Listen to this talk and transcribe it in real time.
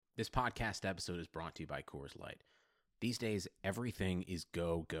This podcast episode is brought to you by Coors Light. These days, everything is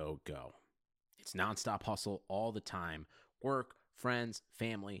go, go, go. It's nonstop hustle all the time. Work, friends,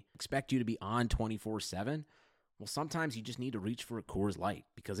 family expect you to be on 24/7. Well, sometimes you just need to reach for a Coors Light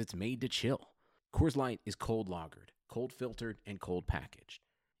because it's made to chill. Coors Light is cold lagered, cold filtered, and cold packaged.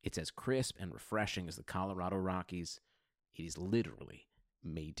 It's as crisp and refreshing as the Colorado Rockies. It is literally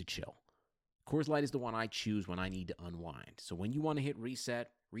made to chill. Coors Light is the one I choose when I need to unwind. So when you want to hit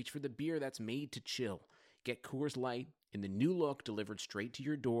reset, reach for the beer that's made to chill. Get Coors Light in the new look delivered straight to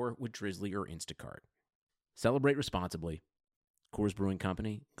your door with Drizzly or Instacart. Celebrate responsibly. Coors Brewing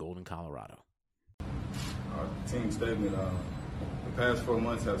Company, Golden, Colorado. Team statement. The past 4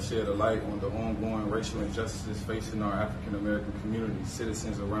 months have shed a light on the ongoing racial injustices facing our African American community.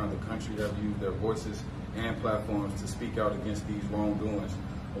 Citizens around the country have used their voices and platforms to speak out against these wrongdoings.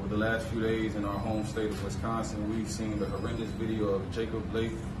 Over the last few days in our home state of Wisconsin, we've seen the horrendous video of Jacob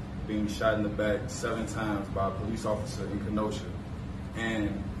Blake being shot in the back 7 times by a police officer in Kenosha,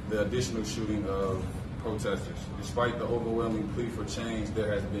 and the additional shooting of protesters. Despite the overwhelming plea for change,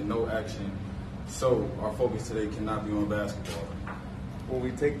 there has been no action, so our focus today cannot be on basketball. When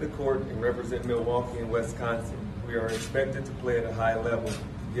we take the court and represent Milwaukee and Wisconsin, we are expected to play at a high level,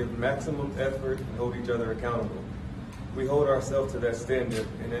 give maximum effort, and hold each other accountable. We hold ourselves to that standard,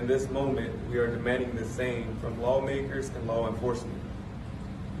 and in this moment, we are demanding the same from lawmakers and law enforcement.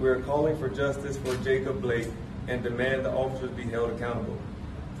 We are calling for justice for Jacob Blake and demand the officers be held accountable.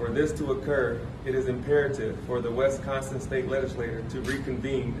 For this to occur, it is imperative for the Wisconsin State Legislature to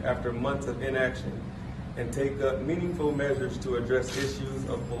reconvene after months of inaction and take up meaningful measures to address issues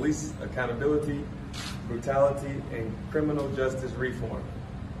of police accountability, brutality, and criminal justice reform.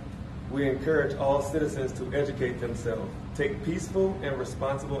 We encourage all citizens to educate themselves, take peaceful and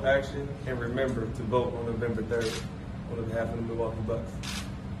responsible action, and remember to vote on November 3rd on behalf of the Milwaukee Bucks.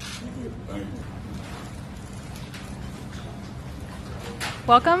 Thank you.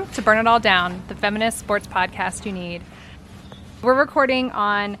 Welcome to Burn It All Down, the feminist sports podcast you need. We're recording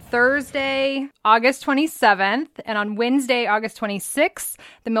on Thursday, August 27th, and on Wednesday, August 26th,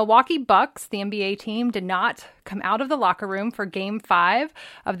 the Milwaukee Bucks, the NBA team, did not come out of the locker room for Game 5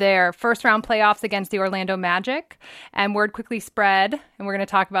 of their first-round playoffs against the Orlando Magic, and word quickly spread, and we're going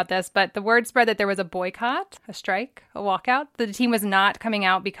to talk about this, but the word spread that there was a boycott, a strike, a walkout. The team was not coming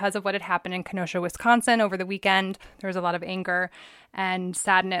out because of what had happened in Kenosha, Wisconsin over the weekend. There was a lot of anger and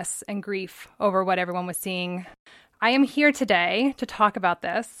sadness and grief over what everyone was seeing. I am here today to talk about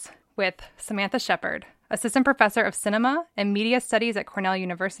this with Samantha Shepard, Assistant Professor of Cinema and Media Studies at Cornell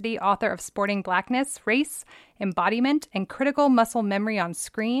University, author of Sporting Blackness, Race, Embodiment, and Critical Muscle Memory on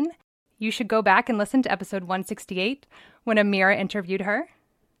Screen. You should go back and listen to episode 168 when Amira interviewed her.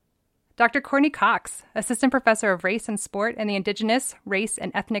 Dr. Courtney Cox, Assistant Professor of Race and Sport in the Indigenous, Race,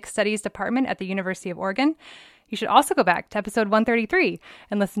 and Ethnic Studies Department at the University of Oregon. You should also go back to episode 133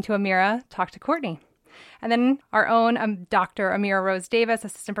 and listen to Amira talk to Courtney. And then our own Dr. Amira Rose Davis,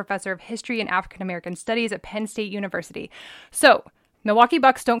 Assistant Professor of History and African American Studies at Penn State University. So, Milwaukee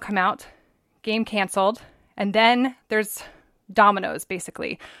Bucks don't come out, game canceled, and then there's dominoes,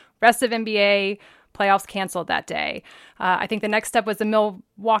 basically. Rest of NBA playoffs canceled that day. I think the next step was the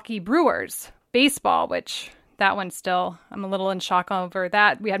Milwaukee Brewers baseball, which that one still, I'm a little in shock over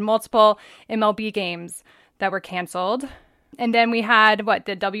that. We had multiple MLB games that were canceled. And then we had,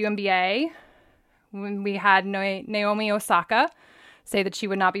 the WNBA. When we had Naomi Osaka say that she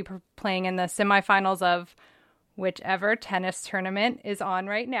would not be playing in the semifinals of whichever tennis tournament is on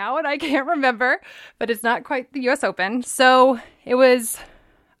right now, and I can't remember, but it's not quite the U.S. Open. So it was,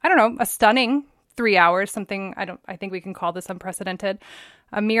 a stunning 3 hours, I think we can call this unprecedented.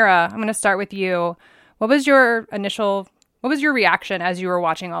 Amira, I'm going to start with you. What was your reaction as you were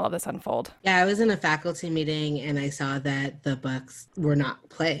watching all of this unfold? Yeah, I was in a faculty meeting and I saw that the Bucks were not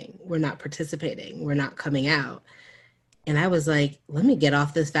playing, were not participating, were not coming out. And I was like, let me get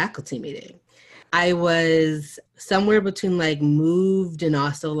off this faculty meeting. I was somewhere between moved and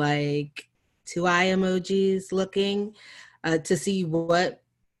also 2 eye emojis looking to see what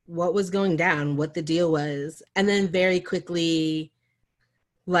was going down, what the deal was. And then very quickly,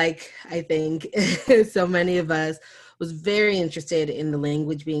 I think so many of us, was very interested in the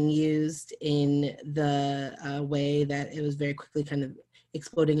language being used, in the way that it was very quickly kind of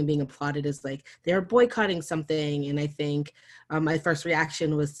exploding and being applauded as they're boycotting something. And I think my first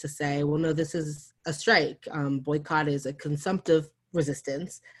reaction was to say, well, no, this is a strike. Boycott is a consumptive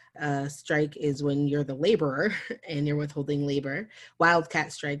resistance. Strike is when you're the laborer and you're withholding labor.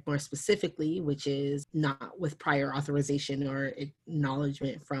 Wildcat strike, more specifically, which is not with prior authorization or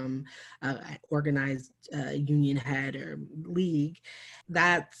acknowledgement from organized union head or league.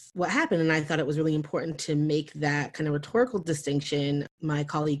 That's what happened. And I thought it was really important to make that kind of rhetorical distinction. My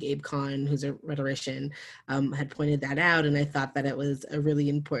colleague Abe Kahn, who's a rhetorician, had pointed that out. And I thought that it was a really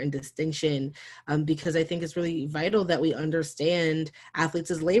important distinction because I think it's really vital that we understand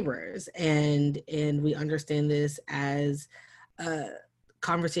athletes as laborers and we understand this as a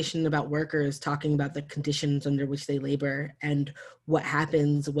conversation about workers talking about the conditions under which they labor and what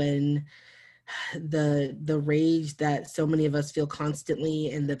happens when the rage that so many of us feel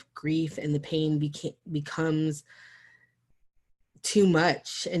constantly and the grief and the pain becomes too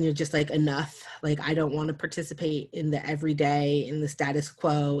much, and you're just like, enough. Like, I don't want to participate in the everyday, in the status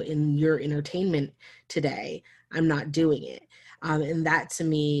quo, in your entertainment today. I'm not doing it. And that to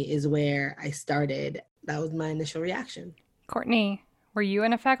me is where I started. That was my initial reaction. Courtney, were you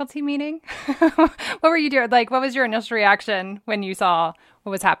in a faculty meeting? What were you doing? Like, what was your initial reaction when you saw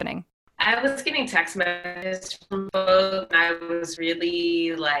what was happening? I was getting text messages from both, and I was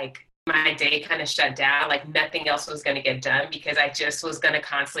really like, my day kind of shut down, like nothing else was going to get done because I just was going to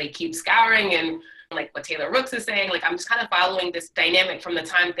constantly keep scouring and like what Taylor Rooks is saying, like I'm just kind of following this dynamic from the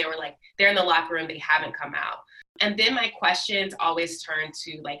time that they were like, they're in the locker room, they haven't come out. And then my questions always turned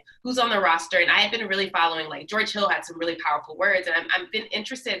to like, who's on the roster? And I had been really following, like George Hill had some really powerful words. And I've been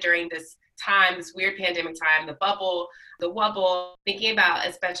interested during this time, this weird pandemic time, the bubble, the wobble, thinking about,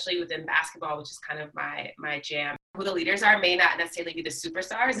 especially within basketball, which is kind of my jam, who the leaders are may not necessarily be the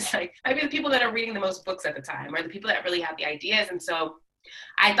superstars. It's like, might be the people that are reading the most books at the time or the people that really have the ideas. And so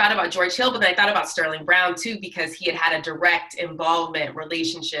I thought about George Hill, but then I thought about Sterling Brown too, because he had a direct involvement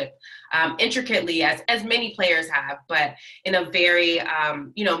relationship intricately as many players have, but in a very,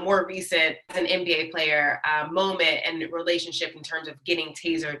 more recent as an NBA player moment and relationship in terms of getting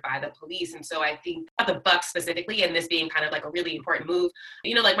tasered by the police. And so I think about the Bucks specifically, and this being kind of like a really important move,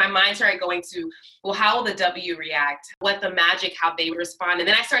 like my mind started going to, well, how will the W react? What the Magic, how they respond? And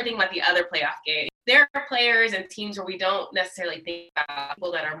then I started thinking about the other playoff game. There are players and teams where we don't necessarily think about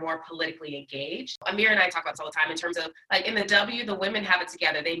people that are more politically engaged. Amir and I talk about this all the time in terms of like in the W, the women have it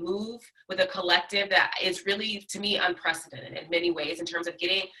together. They move with a collective that is really, to me, unprecedented in many ways in terms of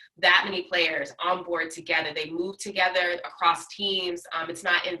getting that many players on board together. They move together across teams. It's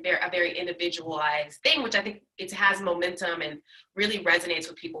not a very individualized thing, which I think it has momentum and really resonates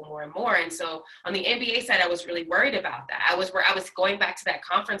with people more and more. And so on the NBA side, I was really worried about that. I was going back to that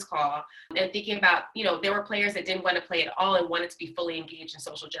conference call and thinking about, there were players that didn't want to play at all and wanted to be fully engaged in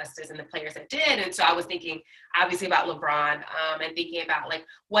social justice, and the players that did. And so I was thinking obviously about LeBron and thinking about like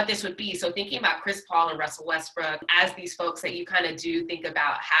what this would be. So thinking about Chris Paul and Russell Westbrook as these folks that you kind of do think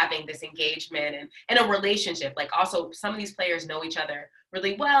about having this engagement and a relationship. Like also some of these players know each other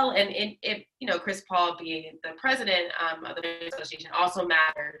really well. And if Chris Paul being the president of the association also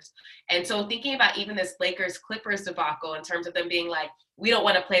matters. And so thinking about even this Lakers Clippers debacle in terms of them being like, we don't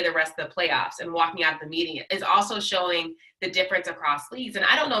want to play the rest of the playoffs and walking out of the meeting is also showing the difference across leagues. And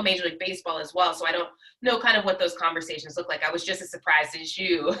I don't know Major League Baseball as well, so I don't know kind of what those conversations look like. I was just as surprised as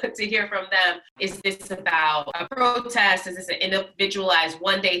you to hear from them. Is this about a protest? Is this an individualized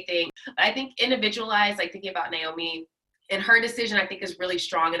one-day thing? But I think individualized, like thinking about Naomi, and her decision, I think, is really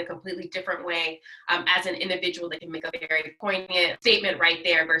strong in a completely different way as an individual that can make a very poignant statement right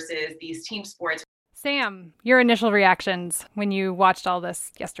there versus these team sports. Sam, your initial reactions when you watched all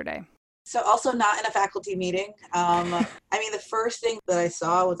this yesterday? So also not in a faculty meeting. The first thing that I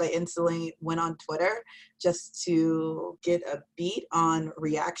saw was I instantly went on Twitter just to get a beat on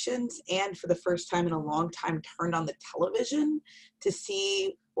reactions, and for the first time in a long time turned on the television to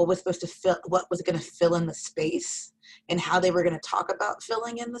see what was going to fill in the space and how they were going to talk about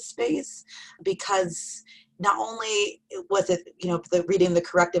filling in the space, because not only was it, reading the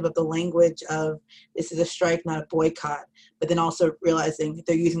corrective of the language of this is a strike, not a boycott, but then also realizing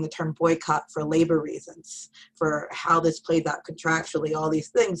they're using the term boycott for labor reasons, for how this plays out contractually, all these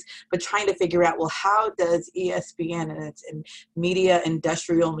things, but trying to figure out, well, how does ESPN and its media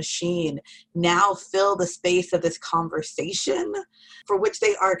industrial machine now fill the space of this conversation for which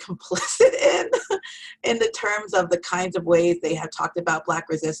they are complicit in the terms of the kinds of ways they have talked about Black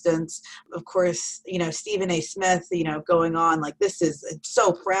resistance. Of course, Stephen A. Smith, going on like, this is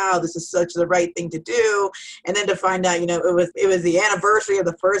so proud, this is such the right thing to do. And then to find out, it was the anniversary of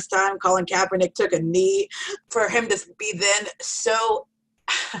the first time Colin Kaepernick took a knee, for him to be then so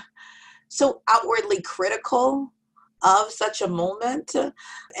outwardly critical of such a moment,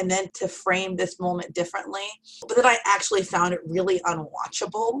 and then to frame this moment differently. But then I actually found it really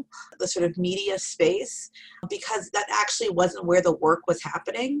unwatchable, the sort of media space, because that actually wasn't where the work was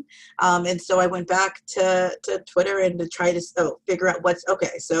happening. And so I went back to Twitter and to try to figure out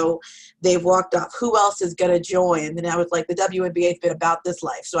okay, so they've walked off. Who else is going to join? And then I was like, the WNBA has been about this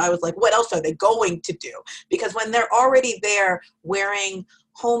life. So I was like, what else are they going to do? Because when they're already there wearing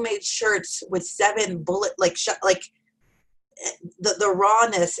homemade shirts with 7 bullet, the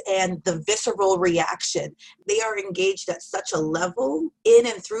rawness and the visceral reaction, they are engaged at such a level in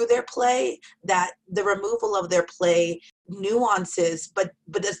and through their play that the removal of their play nuances, but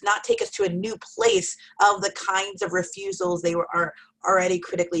does not take us to a new place of the kinds of refusals they are already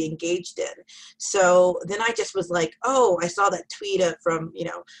critically engaged in. So then I just was like, oh, I saw that tweet from,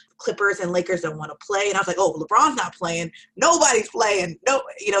 Clippers and Lakers don't want to play. And I was like, oh, LeBron's not playing. Nobody's playing. No,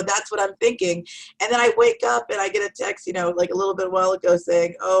 that's what I'm thinking. And then I wake up and I get a text, like a little bit a while ago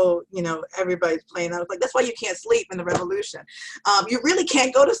saying, oh, everybody's playing. I was like, that's why you can't sleep in the revolution. You really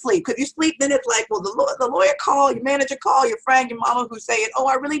can't go to sleep, because you sleep, then it's like, well, the lawyer call, your manager call, your friend, your mama who's saying, oh,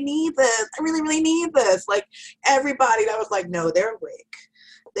 I really need this. I really, really need this. Like everybody, that was like, no, they're awake.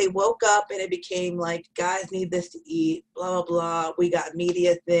 They woke up and it became like, guys need this to eat, blah, blah, blah. We got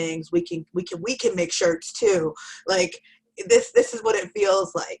media things. We can make shirts too. Like this is what it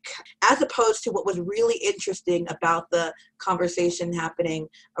feels like, as opposed to what was really interesting about the conversation happening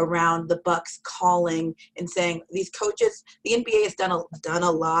around the Bucks calling and saying these coaches, the NBA has done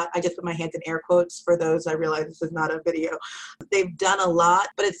a lot. I just put my hands in air quotes for those. I realize this is not a video. They've done a lot,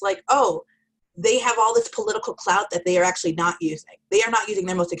 but it's like, oh, they have all this political clout that they are actually not using. They are not using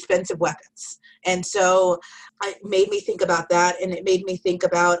their most expensive weapons. And so it made me think about that. And it made me think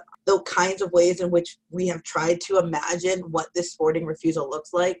about the kinds of ways in which we have tried to imagine what this sporting refusal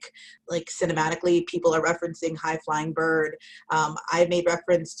looks like. Like cinematically, people are referencing High Flying Bird. I made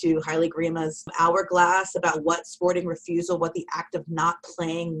reference to Haile Grima's Hourglass about what sporting refusal, what the act of not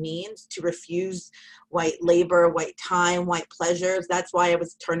playing means, to refuse white labor, white time, white pleasures. That's why I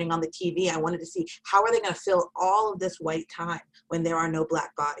was turning on the TV. I wanted to see, how are they going to fill all of this white time when there are no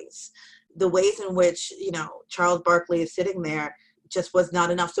Black bodies? The ways in which, Charles Barkley is sitting there just was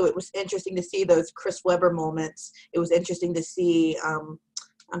not enough. So it was interesting to see those Chris Webber moments. It was interesting to see,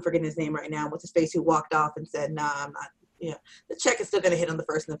 I'm forgetting his name right now, what's his face, who walked off and said, nah, I'm not, the check is still going to hit on the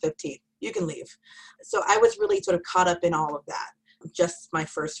 1st and the 15th. You can leave. So I was really sort of caught up in all of that. Just my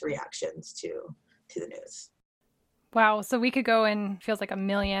first reactions to the news. Wow. So we could go in, feels like a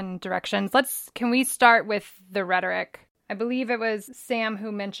million directions. Can we start with the rhetoric? I believe it was Sam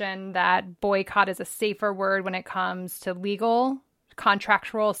who mentioned that boycott is a safer word when it comes to legal,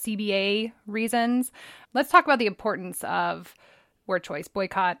 contractual CBA reasons. Let's talk about the importance of word choice: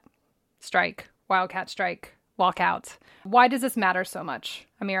 boycott, strike, wildcat strike, walkout. Why does this matter so much,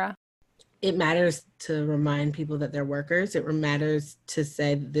 Amira? It matters to remind people that they're workers. It matters to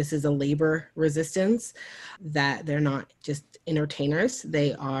say this is a labor resistance, that they're not just entertainers.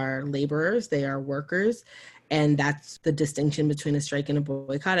 They are laborers, they are workers. And that's the distinction between a strike and a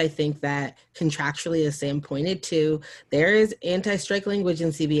boycott. I think that contractually, as Sam pointed to, there is anti-strike language in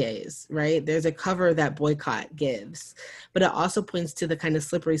CBAs, right? There's a cover that boycott gives. But it also points to the kind of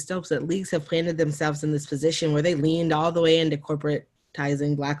slippery slopes that leagues have planted themselves in this position where they leaned all the way into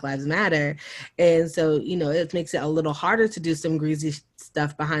corporatizing Black Lives Matter. And so, it makes it a little harder to do some greasy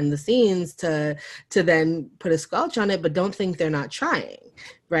stuff behind the scenes to then put a squelch on it, but don't think they're not trying,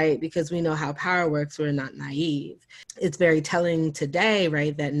 right? Because we know how power works. We're not naive. It's very telling today,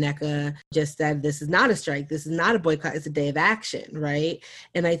 right, that NECA just said this is not a strike. This is not a boycott. It's a day of action, right?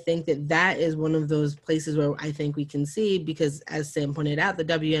 And I think that is one of those places where I think we can see, because as Sam pointed out, the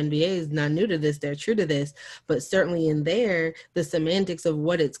WNBA is not new to this. They're true to this. But certainly in there, the semantics of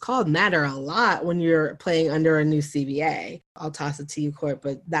what it's called matter a lot when you're playing under a new CBA. I'll toss it to you, Court,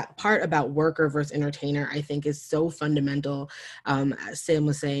 but that part about worker versus entertainer, I think, is so fundamental, as Sam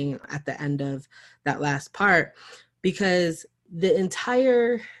was saying at the end of that last part, because the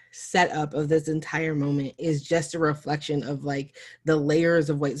entire setup of this entire moment is just a reflection of like the layers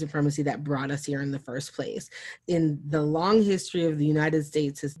of white supremacy that brought us here in the first place. In the long history of the United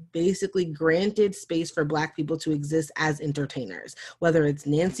States has basically granted space for Black people to exist as entertainers, whether it's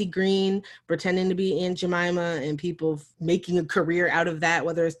Nancy Green pretending to be Aunt Jemima and people making a career out of that,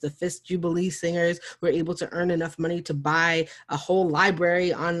 whether it's the Fisk Jubilee singers who were able to earn enough money to buy a whole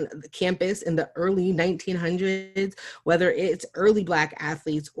library on the campus in the early 1900s, whether it's early Black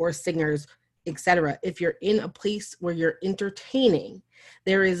athletes or singers etc. If you're in a place where you're entertaining,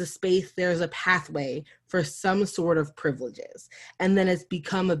 there is a space, there's a pathway for some sort of privileges. And then it's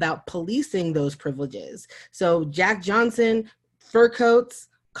become about policing those privileges. So Jack Johnson, fur coats,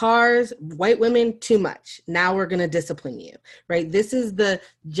 cars, white women, too much. Now we're going to discipline you, right? This is the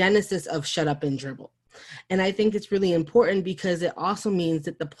genesis of shut up and dribble. And I think it's really important because it also means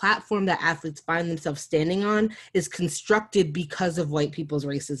that the platform that athletes find themselves standing on is constructed because of white people's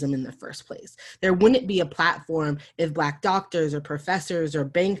racism in the first place. There wouldn't be a platform if Black doctors or professors or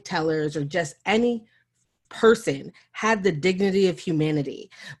bank tellers or just any person had the dignity of humanity.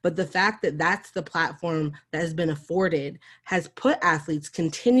 But the fact that that's the platform that has been afforded has put athletes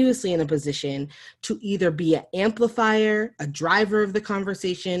continuously in a position to either be an amplifier, a driver of the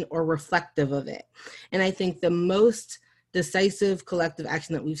conversation, or reflective of it. And I think the most decisive collective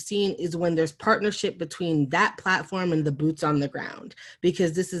action that we've seen is when there's partnership between that platform and the boots on the ground,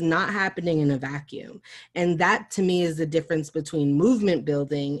 because this is not happening in a vacuum. And that to me is the difference between movement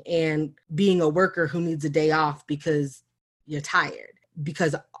building and being a worker who needs a day off because you're tired,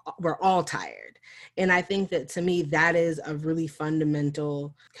 because we're all tired. And I think that to me, that is a really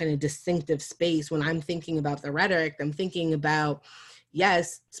fundamental kind of distinctive space. When I'm thinking about the rhetoric, I'm thinking about,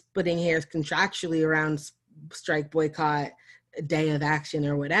 yes, splitting hairs contractually around strike, boycott, day of action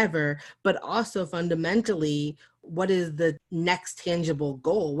or whatever, but also fundamentally, what is the next tangible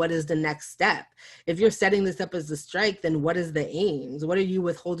goal? What is the next step? If you're setting this up as a strike, then what is the aims? What are you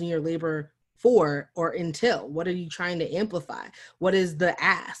withholding your labor for or until? What are you trying to amplify? What is the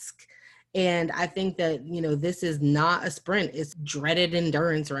ask? And I think that, this is not a sprint. It's dreaded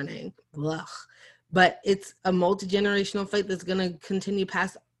endurance running. Ugh. But it's a multi-generational fight that's going to continue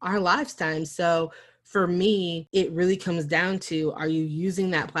past our lifetime. So for me, it really comes down to, are you using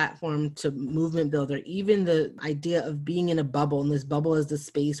that platform to movement build, or even the idea of being in a bubble, and this bubble is the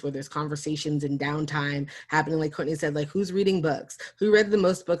space where there's conversations and downtime happening. Like Courtney said, like, who's reading books? Who read the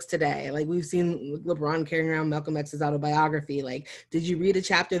most books today? Like, we've seen LeBron carrying around Malcolm X's autobiography. Like, did you read a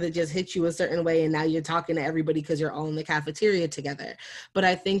chapter that just hit you a certain way and now you're talking to everybody because you're all in the cafeteria together? But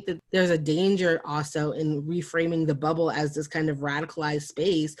I think that there's a danger also in reframing the bubble as this kind of radicalized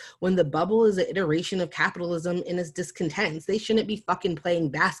space, when the bubble is an iteration of capitalism in its discontents. They shouldn't be fucking playing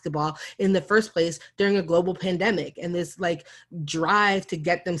basketball in the first place during a global pandemic. And this like drive to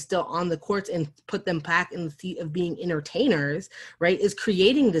get them still on the courts and put them back in the seat of being entertainers, right, is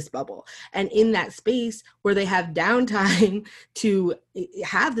creating this bubble. And in that space where they have downtime to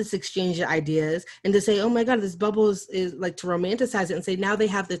have this exchange of ideas and to say, oh my God, this bubble is like, to romanticize it and say now they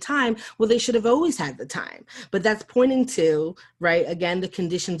have the time. Well, they should have always had the time. But that's pointing to, right, again, the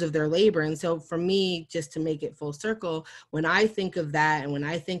conditions of their labor. And so for me, just to make it full circle, when I think of that, and when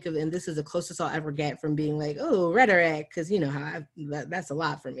I think of, and this is the closest I'll ever get from being like, oh, rhetoric, because you know how that's a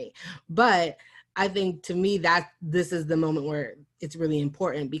lot for me. But I think to me that this is the moment where it's really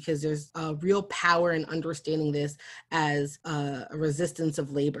important, because there's a real power in understanding this as a resistance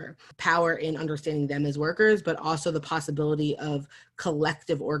of labor, power in understanding them as workers, but also the possibility of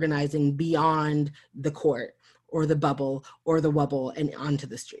collective organizing beyond the court or the bubble or the wubble and onto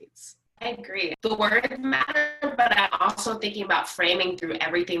the streets. I agree. The words matter, but I'm also thinking about framing through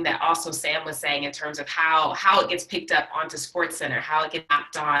everything that also Sam was saying in terms of how it gets picked up onto SportsCenter, how it gets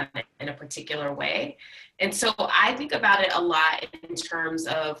mapped on in a particular way. And so I think about it a lot in terms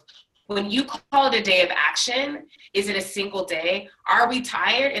of, when you call it a day of action, is it a single day? Are we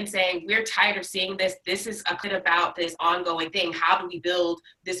tired and saying, we're tired of seeing this? This is a bit about this ongoing thing. How do we build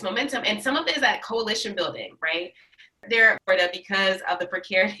this momentum? And some of it is that coalition building, right? They're Florida because of the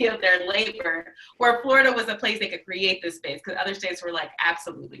precarity of their labor, where Florida was a place they could create this space, because other states were like,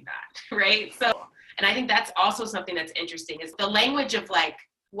 absolutely not, right? So, and I think that's also something that's interesting, is the language of like,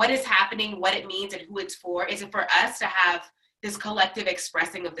 what is happening, what it means, and who it's for. Is it for us to have this collective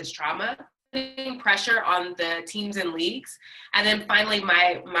expressing of this trauma, putting pressure on the teams and leagues? And then finally,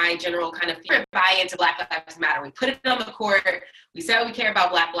 my general kind of buy into Black Lives Matter. We put it on the court, we say we care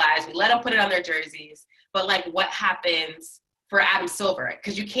about Black lives, we let them put it on their jerseys. But like, what happens for Adam Silver?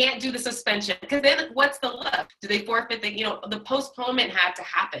 Because you can't do the suspension, because then what's the love? Do they forfeit the postponement had to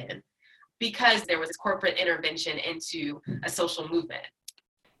happen because there was corporate intervention into a social movement.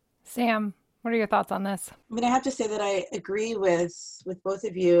 Sam, what are your thoughts on this? I mean, I have to say that I agree with both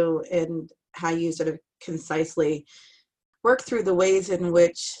of you in how you sort of concisely work through the ways in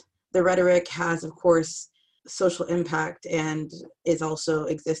which the rhetoric has, of course, social impact and is also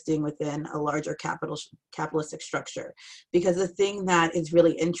existing within a larger capitalistic structure. Because the thing that is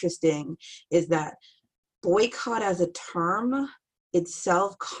really interesting is that boycott as a term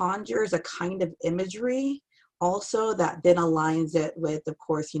itself conjures a kind of imagery also that then aligns it with, of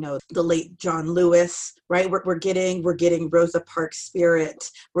course, the late John Lewis, right? We're getting Rosa Parks' spirit.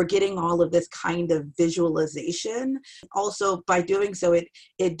 We're getting all of this kind of visualization. Also, by doing so,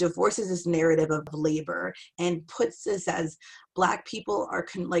 it divorces this narrative of labor and puts this as Black people are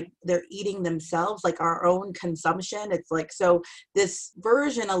they're eating themselves, like our own consumption. It's like, so this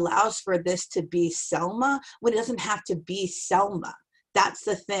version allows for this to be Selma when it doesn't have to be Selma. That's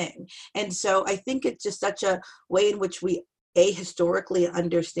the thing. And so I think it's just such a way in which we historically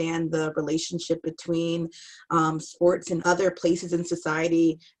understand the relationship between sports and other places in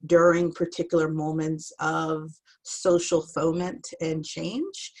society during particular moments of social foment and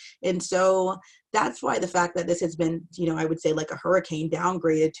change. And so that's why the fact that this has been, I would say like a hurricane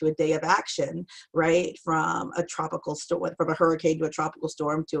downgraded to a day of action, right? From a tropical storm, from a hurricane to a tropical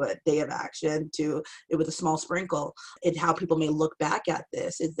storm to a day of action to it was a small sprinkle. And how people may look back at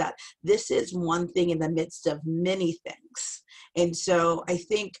this is that this is one thing in the midst of many things. And so I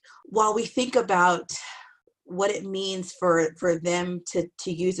think while we think about what it means for them to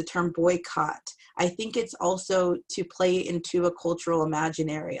use the term boycott, I think it's also to play into a cultural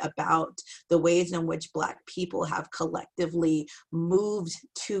imaginary about the ways in which Black people have collectively moved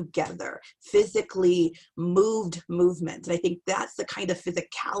together, physically moved movement. And I think that's the kind of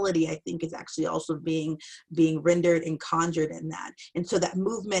physicality I think is actually also being rendered and conjured in that. And so that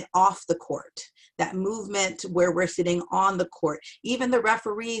movement off the court, that movement where we're sitting on the court, even the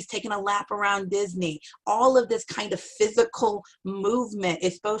referees taking a lap around Disney, all of this kind of physical movement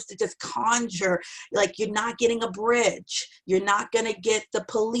is supposed to just conjure, like, you're not getting a bridge, you're not going to get the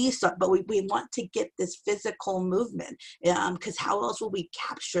police up, but we want to get this physical movement, because how else will we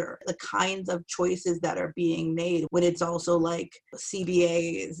capture the kinds of choices that are being made when it's also like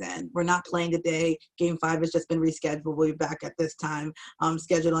CBAs and we're not playing today, game 5 has just been rescheduled, we'll be back at this time,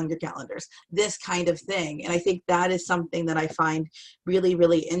 scheduled on your calendars, this kind of thing. And I think that is something that I find really,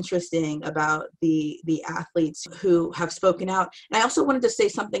 really interesting about the athletes who have spoken out. And I also wanted to say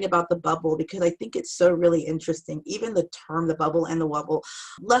something about the bubble, because I think it's so really interesting, even the term, the bubble and the wobble,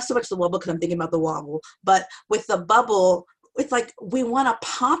 less so much the wobble because I'm thinking about the wobble, but with the bubble, it's like we want to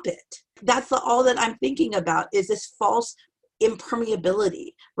pop it. That's all that I'm thinking about is this false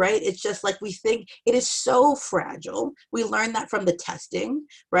impermeability, right? It's just like we think it is so fragile. We learned that from the testing,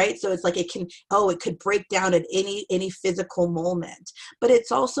 right? So it's like it could break down at any physical moment. But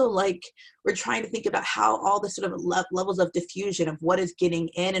it's also like we're trying to think about how all the sort of levels of diffusion of what is getting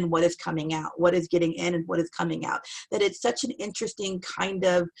in and what is coming out, what is getting in and what is coming out, that it's such an interesting kind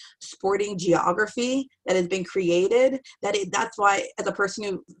of sporting geography that has been created, that's why as a person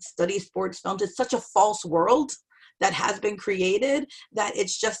who studies sports films, it's such a false world that has been created, that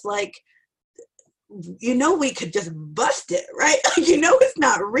it's just like, we could just bust it, right? It's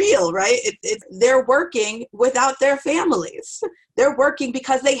not real, right? They're working without their families. They're working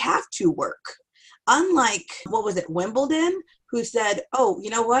because they have to work. Unlike, Wimbledon, who said, oh, you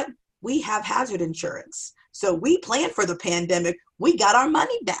know what? We have hazard insurance. So we planned for the pandemic. We got our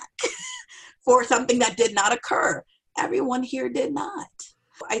money back for something that did not occur. Everyone here did not.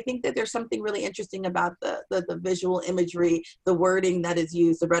 I think that there's something really interesting about the visual imagery, the wording that is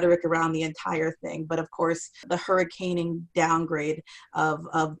used, the rhetoric around the entire thing. But of course, the hurricaning downgrade of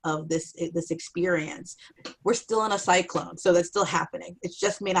this experience. We're still in a cyclone, so that's still happening. It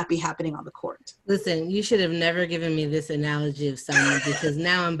just may not be happening on the court. Listen, you should have never given me this analogy of someone, because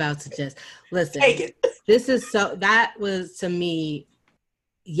now I'm about to just listen. Take it. That was to me,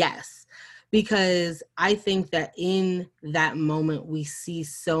 yes. Because I think that in that moment, we see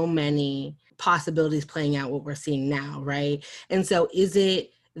so many possibilities playing out what we're seeing now, right? And so is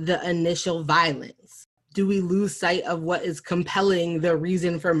it the initial violence? Do we lose sight of what is compelling the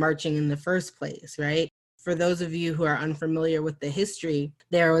reason for marching in the first place, right? For those of you who are unfamiliar with the history,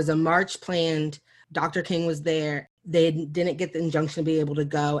 there was a march planned. Dr. King was there. They didn't get the injunction to be able to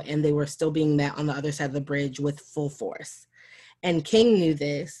go, and they were still being met on the other side of the bridge with full force. And King knew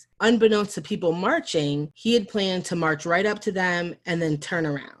this. Unbeknownst to people marching, he had planned to march right up to them and then turn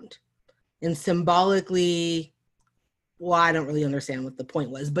around. And symbolically, I don't really understand what the point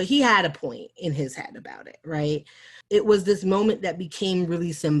was, but he had a point in his head about it, right? It was this moment that became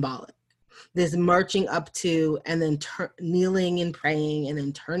really symbolic. This marching up to and then kneeling and praying and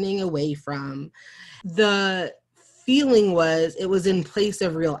then turning away from. The feeling was it was in place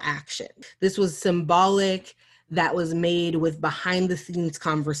of real action. This was symbolic, that was made with behind the scenes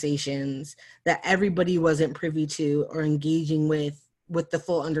conversations that everybody wasn't privy to or engaging with the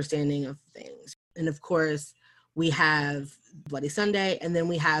full understanding of things. And of course, we have Bloody Sunday, and then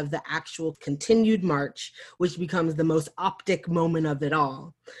we have the actual continued march, which becomes the most optic moment of it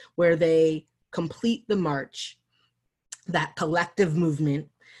all, where they complete the march, that collective movement.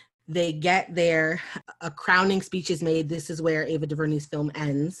 They get there, a crowning speech is made. This is where Ava DuVernay's film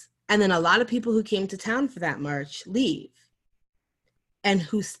ends. And then a lot of people who came to town for that march leave. And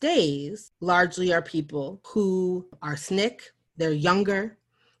who stays largely are people who are SNCC, they're younger,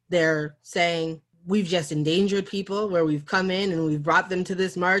 they're saying, we've just endangered people, where we've come in and we've brought them to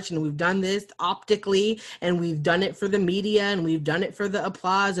this march and we've done this optically and we've done it for the media and we've done it for the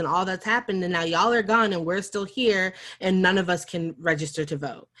applause and all that's happened. And now y'all are gone and we're still here and none of us can register to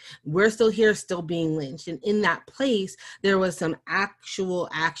vote. We're still here, still being lynched. And in that place, there was some actual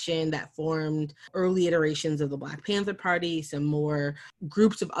action that formed early iterations of the Black Panther Party, some more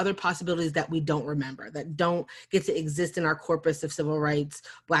groups of other possibilities that we don't remember, that don't get to exist in our corpus of civil rights,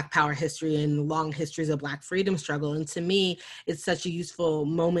 Black power history, and long histories of Black freedom struggle. And to me, it's such a useful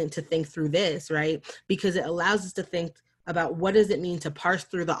moment to think through this, right? Because it allows us to think about what does it mean to parse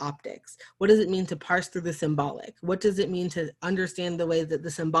through the optics? What does it mean to parse through the symbolic? What does it mean to understand the way that the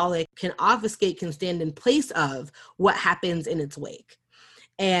symbolic can obfuscate, can stand in place of what happens in its wake?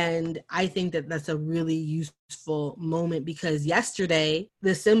 And I think that that's a really useful moment, because yesterday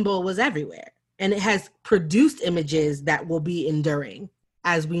the symbol was everywhere and it has produced images that will be enduring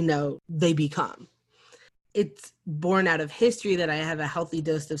as we know they become. It's born out of history that I have a healthy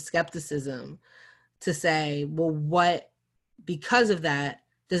dose of skepticism to say, well, what, because of that,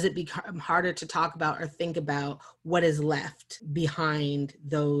 does it become harder to talk about or think about what is left behind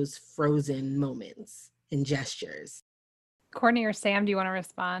those frozen moments and gestures? Courtney or Sam, do you want to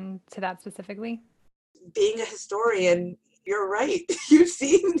respond to that specifically? Being a historian, you're right. You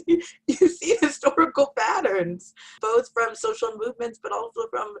see historical patterns, both from social movements, but also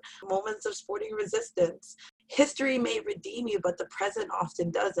from moments of sporting resistance. History may redeem you, but the present often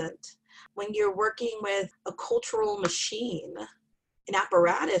doesn't. When you're working with a cultural machine, an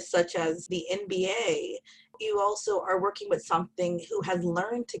apparatus such as the NBA, you also are working with something who has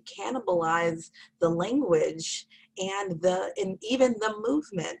learned to cannibalize the language and even the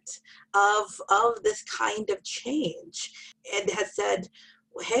movement of this kind of change, and has said,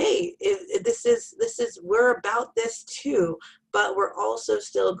 hey, this is we're about this too, but we're also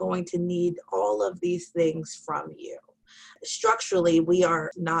still going to need all of these things from you. Structurally, we are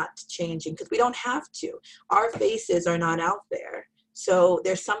not changing because we don't have to. Our faces are not out there. So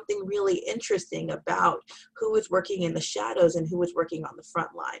there's something really interesting about who is working in the shadows and who is working on the front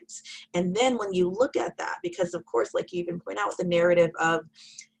lines. And then when you look at that, because of course, like you even point out with the narrative of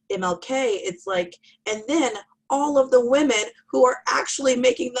MLK, it's like, and then all of the women who are actually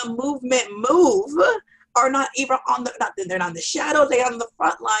making the movement move are not even they're not in the shadows, they're on the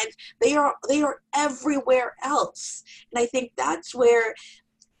front lines, they are everywhere else. And I think that's where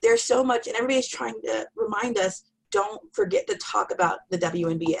there's so much, and everybody's trying to remind us, don't forget to talk about the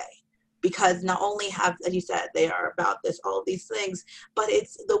WNBA, because not only have, as you said, they are about this, all of these things, but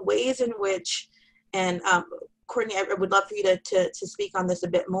it's the ways in which, and Courtney, I would love for you to speak on this a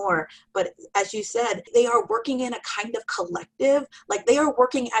bit more, but as you said, they are working in a kind of collective, like they are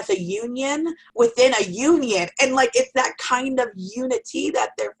working as a union within a union, and like it's that kind of unity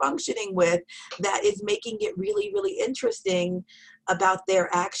that they're functioning with that is making it really, really interesting about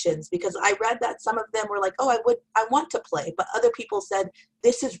their actions. Because I read that some of them were like, oh, I want to play, but other people said,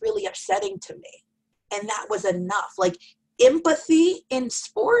 this is really upsetting to me. And that was enough. Like empathy in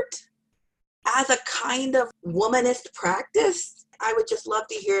sport as a kind of womanist practice. I would just love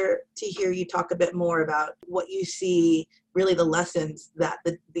to hear you talk a bit more about what you see, really the lessons that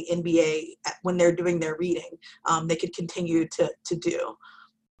the NBA, when they're doing their reading, they could continue to do.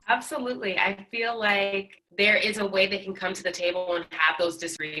 Absolutely. I feel like there is a way they can come to the table and have those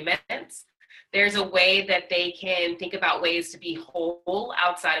disagreements. There's a way that they can think about ways to be whole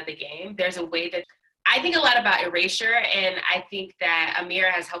outside of the game. There's a way that I think a lot about erasure, and I think that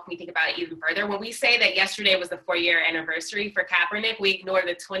Amira has helped me think about it even further. When we say that yesterday was the 4-year anniversary for Kaepernick, we ignore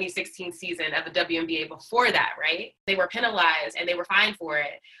the 2016 season of the WNBA before that, right? They were penalized and they were fined for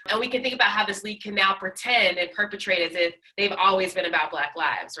it. And we can think about how this league can now pretend and perpetrate as if they've always been about Black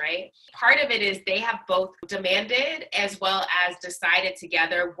lives, right? Part of it is they have both demanded as well as decided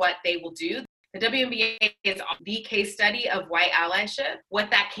together what they will do. The WNBA is the case study of white allyship,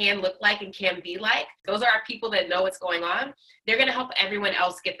 what that can look like and can be like. Those are our people that know what's going on. They're going to help everyone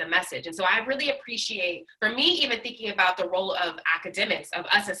else get the message. And so I really appreciate, for me, even thinking about the role of academics, of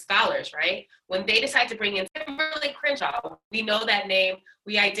us as scholars, right? When they decide to bring in Kimberly Crenshaw, we know that name,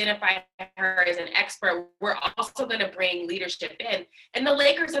 we identify her as an expert. We're also going to bring leadership in. And the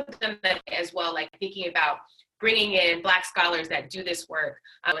Lakers have done that as well, like thinking about bringing in Black scholars that do this work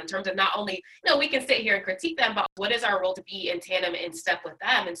in terms of not only, we can sit here and critique them, but what is our role to be in tandem, in step with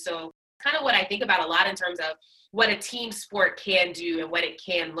them? And so kind of what I think about a lot in terms of what a team sport can do and what it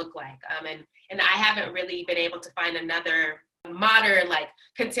can look like. And I haven't really been able to find another modern, like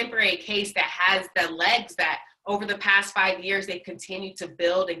contemporary case that has the legs that over the past 5 years, they've continued to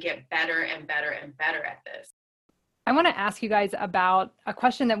build and get better and better and better at this. I want to ask you guys about a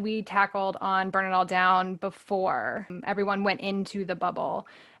question that we tackled on Burn It All Down before everyone went into the bubble.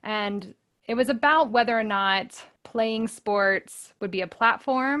 And it was about whether or not playing sports would be a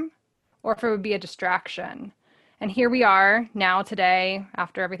platform or if it would be a distraction. And here we are now today,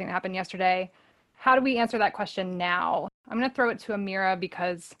 after everything that happened yesterday. How do we answer that question now? I'm going to throw it to Amira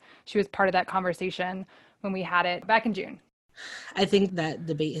because she was part of that conversation when we had it back in June. I think that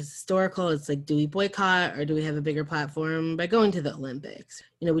debate is historical. It's like, do we boycott or do we have a bigger platform by going to the Olympics?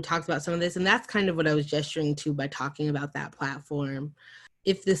 You know, we talked about some of this, and that's kind of what I was gesturing to by talking about that platform.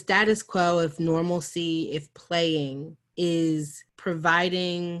 If the status quo, if normalcy, if playing is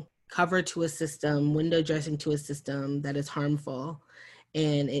providing cover to a system, window dressing to a system that is harmful,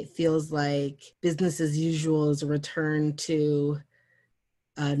 and it feels like business as usual is a return to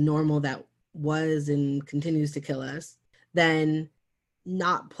a normal that was and continues to kill us, then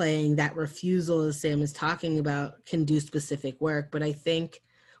not playing, that refusal, as Sam is talking about, can do specific work. But I think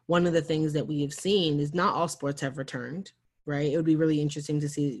one of the things that we have seen is not all sports have returned, right? It would be really interesting to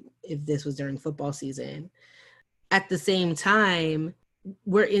see if this was during football season. At the same time,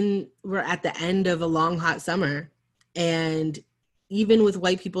 we're at the end of a long, hot summer. And even with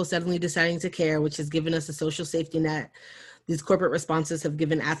white people suddenly deciding to care, which has given us a social safety net, these corporate responses have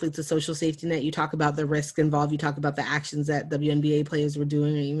given athletes a social safety net. You talk about the risk involved. You talk about the actions that WNBA players were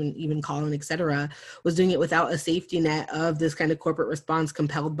doing, or even Colin, et cetera, was doing it without a safety net of this kind of corporate response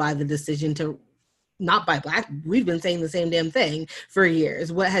compelled by the decision to not by Black. We've been saying the same damn thing for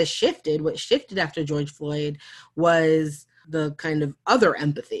years. What shifted after George Floyd was the kind of other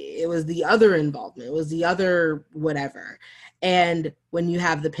empathy. It was the other involvement. It was the other whatever. And when you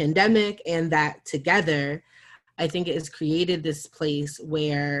have the pandemic and that together, I think it has created this place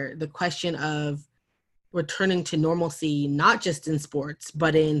where the question of returning to normalcy, not just in sports,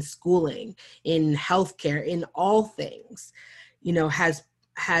 but in schooling, in healthcare, in all things, you know, has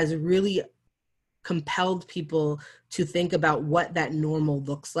really compelled people to think about what that normal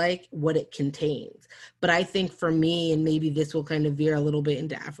looks like, what it contains. But I think for me, and maybe this will kind of veer a little bit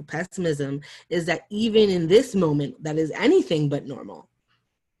into Afro-pessimism, is that even in this moment that is anything but normal,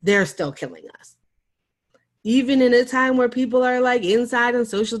 they're still killing us. Even in a time where people are like inside and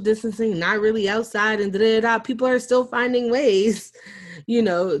social distancing, not really outside and people are still finding ways, you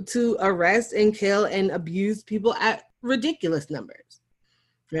know, to arrest and kill and abuse people at ridiculous numbers,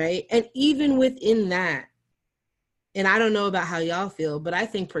 right? And even within that, and I don't know about how y'all feel, but I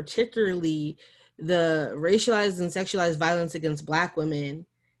think particularly the racialized and sexualized violence against Black women,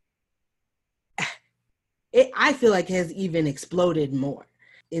 I feel like has even exploded more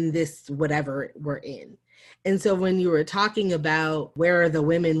in this whatever we're in. And so when you were talking about where are the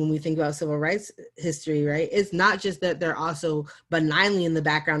women when we think about civil rights history, right? It's not just that they're also benignly in the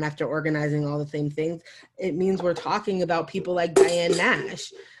background after organizing all the same things. It means we're talking about people like Diane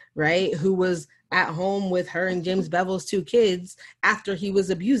Nash, right? Who was at home with her and James Bevel's 2 kids after he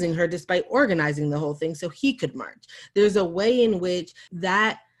was abusing her despite organizing the whole thing so he could march. There's a way in which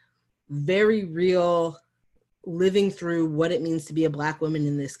that very real living through what it means to be a Black woman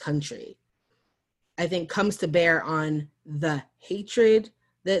in this country, I think comes to bear on the hatred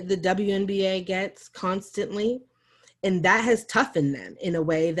that the WNBA gets constantly. And that has toughened them in a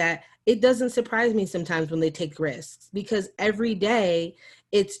way that it doesn't surprise me sometimes when they take risks, because every day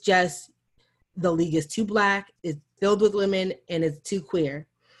it's just the league is too Black, it's filled with women, and it's too queer.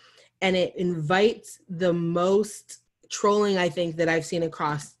 And it invites the most trolling, I think, that I've seen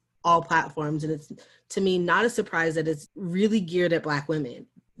across all platforms. And it's, to me, not a surprise that it's really geared at Black women.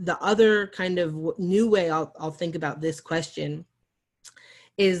 The other kind of new way I'll think about this question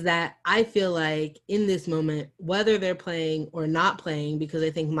is that I feel like in this moment, whether they're playing or not playing, because I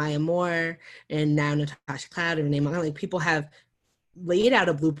think Maya Moore and now Natasha Cloud and Renee Monk, like people have laid out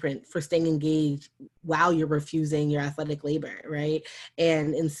a blueprint for staying engaged while you're refusing your athletic labor, right?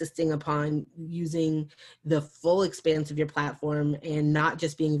 And insisting upon using the full expanse of your platform and not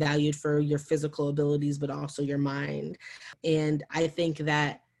just being valued for your physical abilities, but also your mind. And I think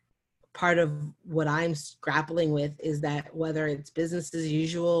that part of what I'm grappling with is that whether it's business as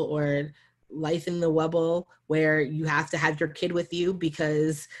usual or life in the Wubble, where you have to have your kid with you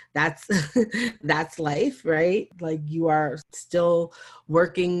because that's that's life, right? Like you are still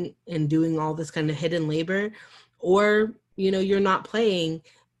working and doing all this kind of hidden labor, or, you know, you're not playing.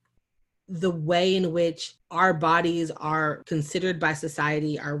 the way in which our bodies are considered by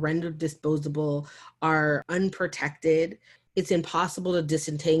society, are rendered disposable, are unprotected. It's impossible to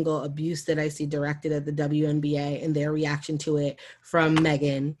disentangle abuse that I see directed at the WNBA and their reaction to it from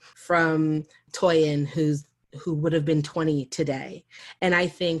Megan, from Toyin, who would have been 20 today. And I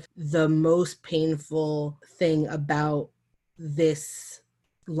think the most painful thing about this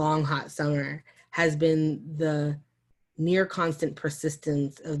long, hot summer has been the near constant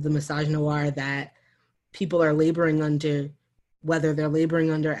persistence of the misogynoir that people are laboring under, whether they're laboring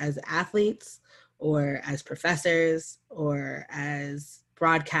under as athletes or as professors or as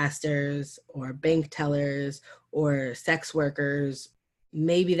broadcasters or bank tellers or sex workers.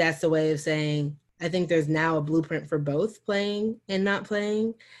 Maybe that's the way of saying, I think there's now a blueprint for both playing and not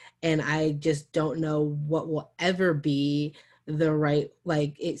playing. And I just don't know what will ever be the right,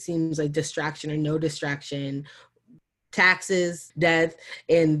 like, it seems like distraction or no distraction, taxes, death,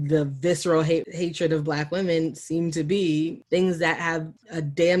 and the visceral hatred of Black women seem to be things that have a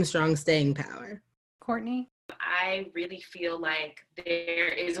damn strong staying power. Courtney? I really feel like there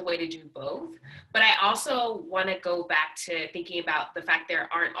is a way to do both, but I also want to go back to thinking about the fact there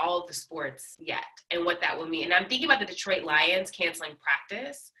aren't all of the sports yet and what that will mean. And I'm thinking about the Detroit Lions canceling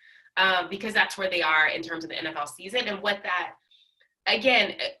practice because that's where they are in terms of the NFL season, and what that,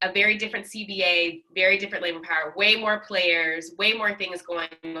 again, a very different CBA, very different labor power, way more players, way more things going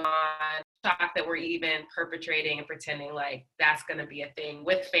on. Shock that we're even perpetrating and pretending like that's going to be a thing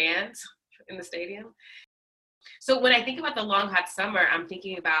with fans in the stadium. So when I think about the long, hot summer, I'm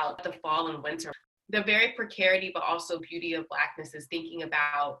thinking about the fall and winter. The very precarity, but also beauty of Blackness is thinking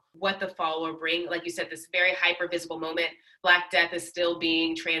about what the fall will bring. Like you said, this very hyper visible moment, Black death is still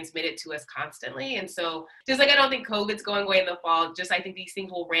being transmitted to us constantly. And so just like I don't think COVID's going away in the fall, just I think these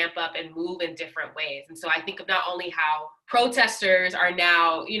things will ramp up and move in different ways. And so I think of not only how protesters are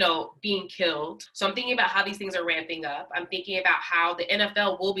now, being killed. So I'm thinking about how these things are ramping up. I'm thinking about how the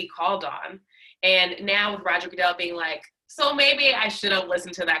NFL will be called on. And now with Roger Goodell being like, so maybe I should have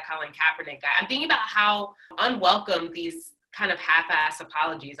listened to that Colin Kaepernick guy. I'm thinking about how unwelcome these kind of half-ass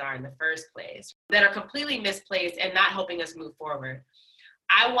apologies are in the first place, that are completely misplaced and not helping us move forward.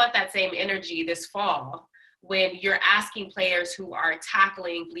 I want that same energy this fall when you're asking players who are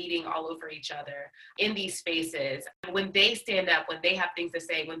tackling, bleeding all over each other in these spaces, when they stand up, when they have things to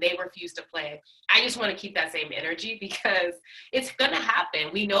say, when they refuse to play. I just want to keep that same energy because it's going to happen.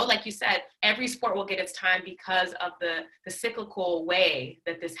 We know, like you said, every sport will get its time because of the cyclical way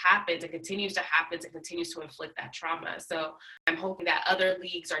that this happens and continues to happen and continues to inflict that trauma. So I'm hoping that other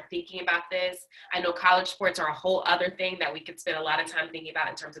leagues are thinking about this. I know college sports are a whole other thing that we could spend a lot of time thinking about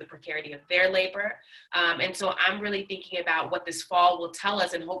in terms of the precarity of their labor. And so I'm really thinking about what this fall will tell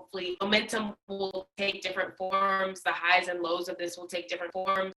us, and hopefully momentum will take different forms. The highs and lows of this will take different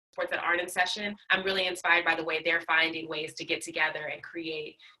forms. Sports that aren't in session, I'm really inspired by the way they're finding ways to get together and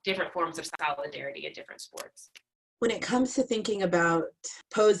create different forms of solidarity in different sports. When it comes to thinking about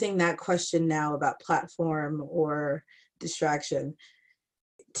posing that question now about platform or distraction,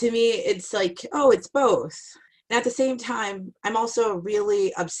 to me, it's like, oh, it's both. And at the same time, I'm also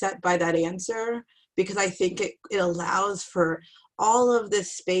really upset by that answer because I think it allows for all of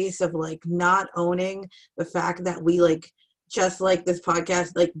this space of like not owning the fact that we just like this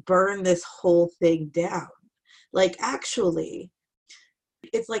podcast, burn this whole thing down. Actually,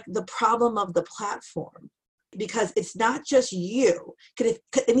 it's like the problem of the platform, because it's not just you.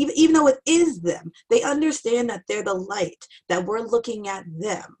 And even though it is them, they understand that they're the light, that we're looking at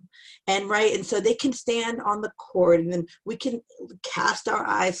them. And so they can stand on the court, and then we can cast our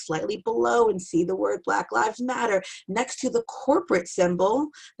eyes slightly below and see the word Black Lives Matter next to the corporate symbol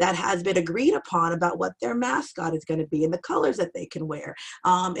that has been agreed upon about what their mascot is going to be and the colors that they can wear,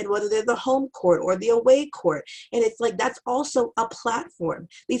 and whether they're the home court or the away court. And it's like, that's also a platform.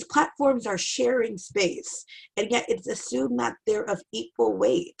 These platforms are sharing space, and yet it's assumed that they're of equal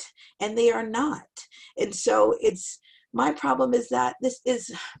weight, and they are not. And so my problem is that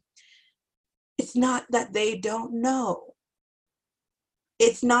it's not that they don't know.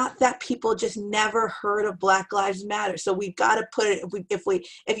 It's not that people just never heard of Black Lives Matter. So we've got to put it,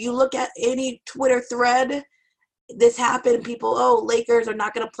 if you look at any Twitter thread, this happened, people, Lakers are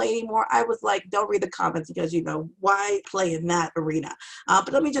not going to play anymore. I was like, don't read the comments because, why play in that arena?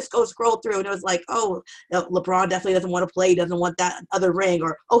 But let me just go scroll through, and it was like, LeBron definitely doesn't want to play. He doesn't want that other ring.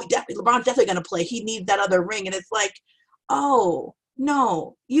 Or, LeBron's definitely going to play. He needs that other ring. And it's like, oh,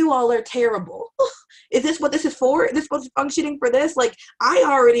 no, you all are terrible. Is this what this is for? Is this what's functioning for this? I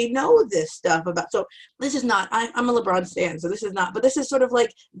already know this stuff about, so this is not, I'm a LeBron fan, so this is not, but this is sort of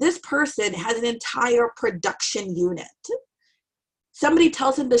like, this person has an entire production unit. Somebody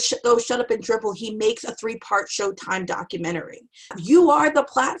tells him to go shut up and dribble. He makes a 3-part Showtime documentary. You are the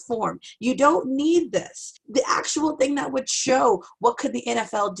platform. You don't need this. The actual thing that would show what could the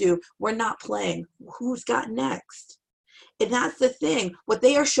NFL do. We're not playing. Who's got next? And that's the thing. What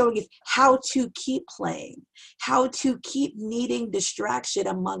they are showing is how to keep playing, how to keep needing distraction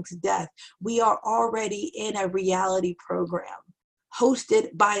amongst death. We are already in a reality program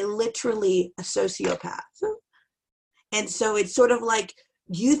hosted by literally a sociopath. And so it's sort of like,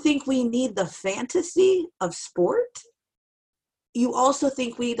 you think we need the fantasy of sport? You also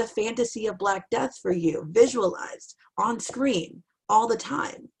think we need the fantasy of Black Death for you, visualized on screen all the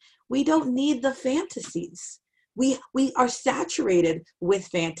time. We don't need the fantasies. We are saturated with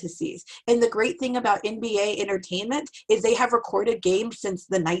fantasies. And the great thing about NBA entertainment is they have recorded games since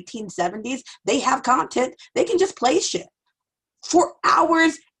the 1970s. They have content. They can just play shit for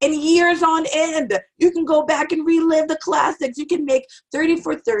hours and years on end. You can go back and relive the classics. You can make 30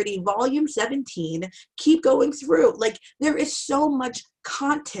 for 30, volume 17, keep going through. Like, there is so much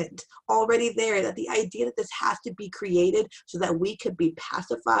content already there that the idea that this has to be created so that we could be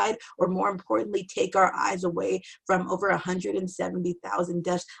pacified, or more importantly, take our eyes away from over 170,000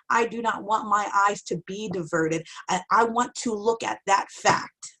 deaths. I do not want my eyes to be diverted. I want to look at that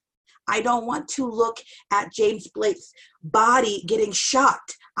fact. I don't want to look at James Blake's body getting shot.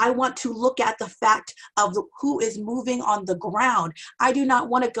 I want to look at the fact of who is moving on the ground. I do not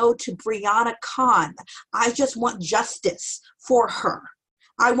want to go to Brianna Khan. I just want justice for her.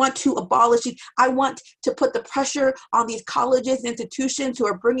 I want to abolish it. I want to put the pressure on these colleges and institutions who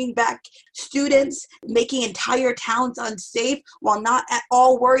are bringing back students, making entire towns unsafe, while not at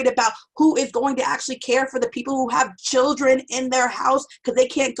all worried about who is going to actually care for the people who have children in their house because they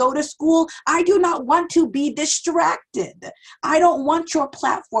can't go to school. I do not want to be distracted. I don't want your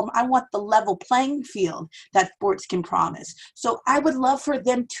platform. I want the level playing field that sports can promise. So I would love for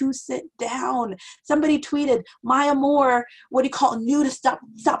them to sit down. Somebody tweeted, Maya Moore, knew to stop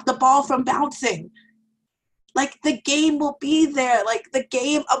the ball from bouncing. Like, the game will be there, like the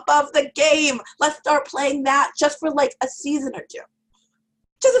game above the game. Let's start playing that just for like a season or two.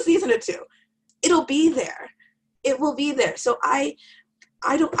 Just a season or two. It'll be there. It will be there. So I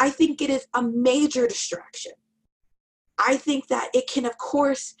think it is a major distraction. I think that it can, of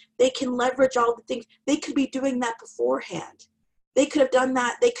course, they can leverage all the things. They could be doing that beforehand. They could have done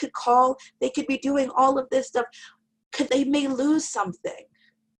that. They could call. They could be doing all of this stuff because they may lose something.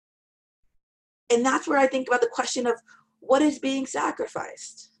 And that's where I think about the question of what is being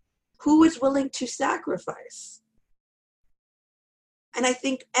sacrificed? Who is willing to sacrifice? And I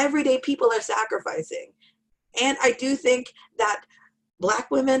think everyday people are sacrificing. And I do think that Black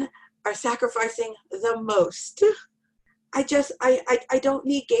women are sacrificing the most. I don't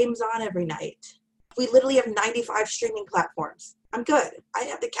need games on every night. We literally have 95 streaming platforms. I'm good. I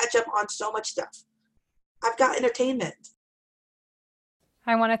have to catch up on so much stuff. I've got entertainment.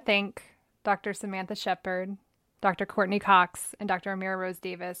 I want to thank Dr. Samantha Shepard, Dr. Courtney Cox, and Dr. Amira Rose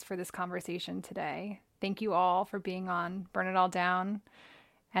Davis for this conversation today. Thank you all for being on Burn It All Down.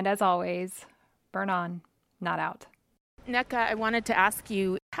 And as always, burn on, not out. Nneka, I wanted to ask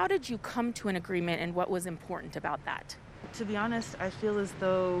you, how did you come to an agreement and what was important about that? To be honest, I feel as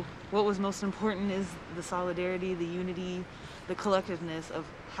though what was most important is the solidarity, the unity, the collectiveness of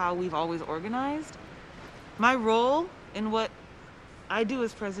how we've always organized. My role in what I do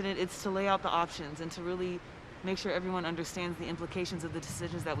as president is to lay out the options and to really make sure everyone understands the implications of the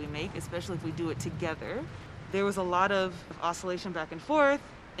decisions that we make, especially if we do it together. There was a lot of oscillation back and forth,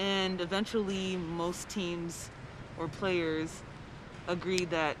 and eventually most teams or players agreed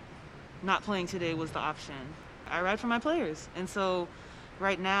that not playing today was the option. I ride for my players, and so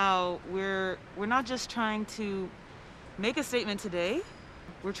right now we're not just trying to make a statement today,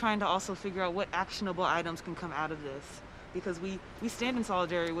 we're trying to also figure out what actionable items can come out of this. Because we stand in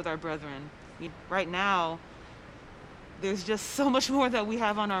solidarity with our brethren. Right now, there's just so much more that we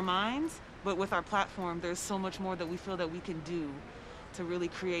have on our minds, but with our platform, there's so much more that we feel that we can do to really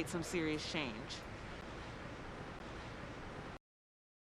create some serious change.